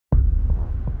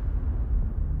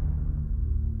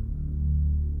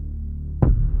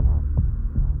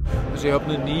Also ich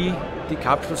habe noch nie die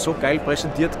Kapsel so geil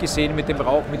präsentiert gesehen mit dem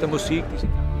Rauch, mit der Musik.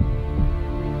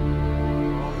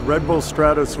 Red Bull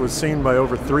Stratos was seen by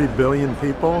over 3 billion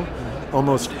people,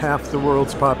 almost half the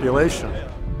world's population.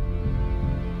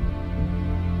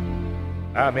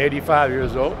 I'm 85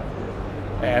 years old,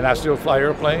 and I still fly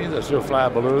airplanes, I still fly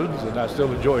balloons, and I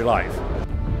still enjoy life.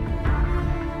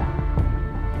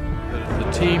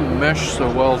 The team meshed so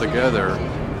well together,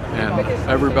 and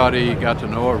everybody got to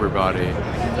know everybody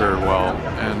very well,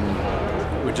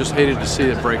 and we just hated to see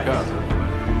it break up.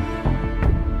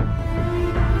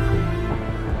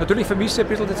 Natürlich vermisse ich ein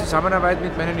bisschen die Zusammenarbeit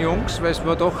mit meinen Jungs, weil es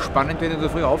war doch spannend, wenn du da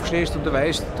früh aufstehst und du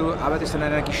weißt, du arbeitest an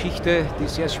einer Geschichte, die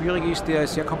sehr schwierig ist, die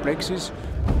sehr komplex ist.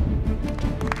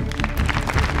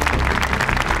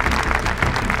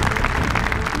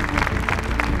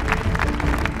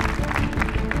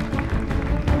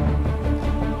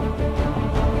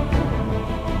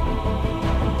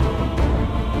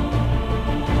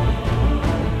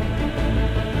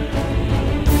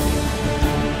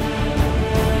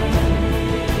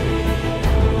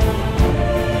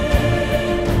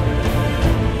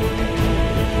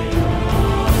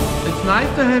 It's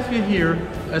nice to have you here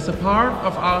as a part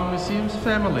of our museum's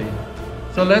family.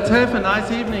 So let's have a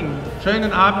nice evening.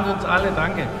 Schönen Abend uns alle,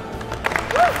 danke.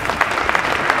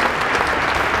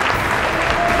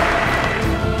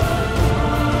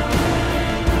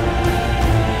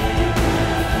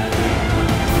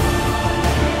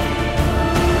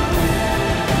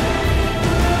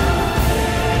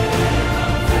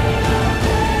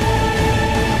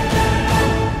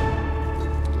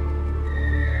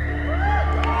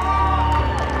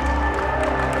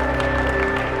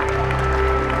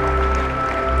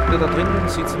 Wenn du da drinnen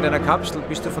sitzt in deiner Kapsel,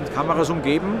 bist du von Kameras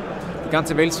umgeben. Die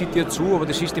ganze Welt sieht dir zu, aber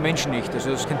du siehst die Menschen nicht. Also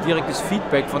es ist kein direktes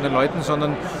Feedback von den Leuten,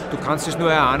 sondern du kannst es nur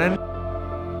erahnen.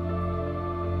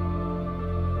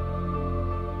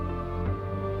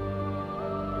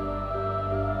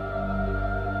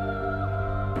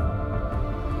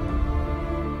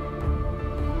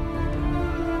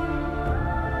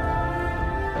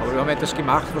 Aber wir haben etwas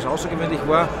gemacht, was außergewöhnlich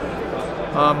war.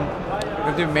 Wir haben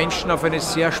die Menschen auf eine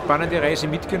sehr spannende Reise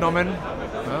mitgenommen.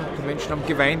 Ja, die Menschen haben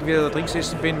geweint, wie ich da drin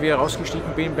gesessen bin, wie ich rausgestiegen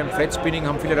bin. Beim Flatspinning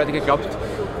haben viele Leute geglaubt,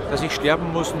 dass ich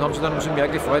sterben muss und haben sich dann umso mehr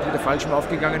gefreut, wie der Fallschirm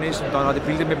aufgegangen ist. Und dann hat die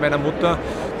Bilder mit meiner Mutter,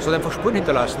 das hat einfach Spuren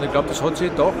hinterlassen. Ich glaube, das hat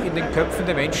sich doch in den Köpfen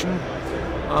der Menschen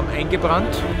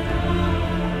eingebrannt.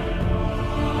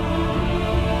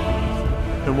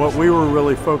 And what we were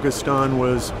really focused on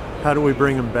was how do we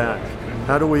bring them back?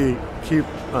 How do we keep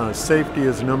safety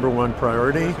as number one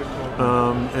priority?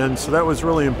 And so that was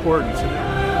really important.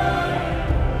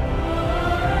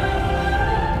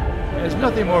 There's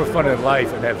nothing more fun in life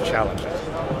than have challenges,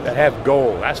 that have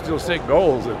goals. I still set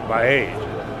goals at my age.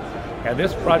 And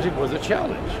this project was a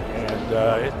challenge.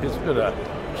 And it's been a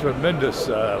tremendous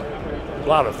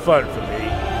lot of fun for me.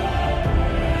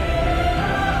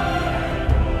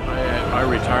 I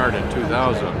retired in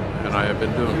 2000, and I have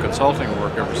been doing consulting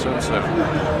work ever since then.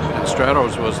 And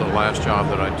Stratos was the last job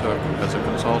that I took as a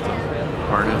consultant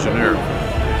or an engineer.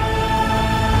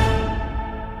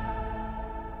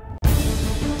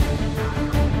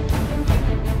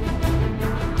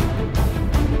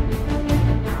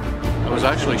 I was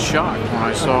actually shocked when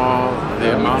I saw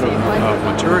the amount of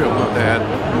material that they had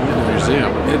in the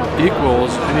museum. It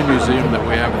equals any museum that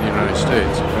we have in the United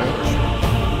States.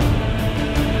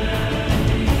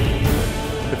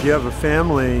 If you have a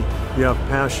family, you have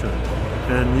passion.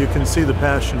 And you can see the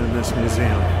passion in this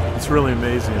museum. It's really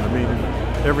amazing. I mean,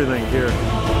 everything here.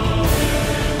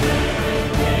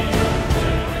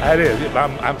 It is.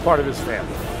 I'm part of his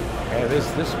family. And this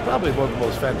is probably one of the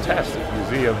most fantastic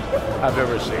museums I've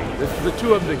ever seen. The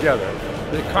two of them together,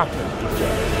 they complement each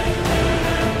other.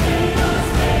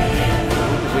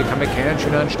 Also ich kann mir keinen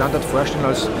schöneren Standort vorstellen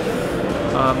als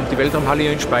die Weltraumhalle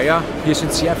hier in Speyer. Hier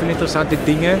sind sehr viele interessante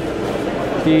Dinge,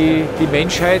 die die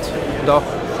Menschheit und auch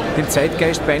den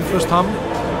Zeitgeist beeinflusst haben.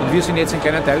 Und wir sind jetzt ein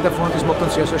kleiner Teil davon und das macht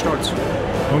uns sehr, sehr stolz.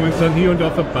 Kommen Sie dann hier und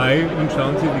da vorbei und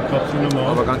schauen Sie die Kapsel nochmal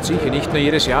an? Aber ganz sicher, nicht nur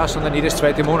jedes Jahr, sondern jedes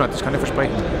zweite Monat, das kann ich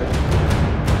versprechen.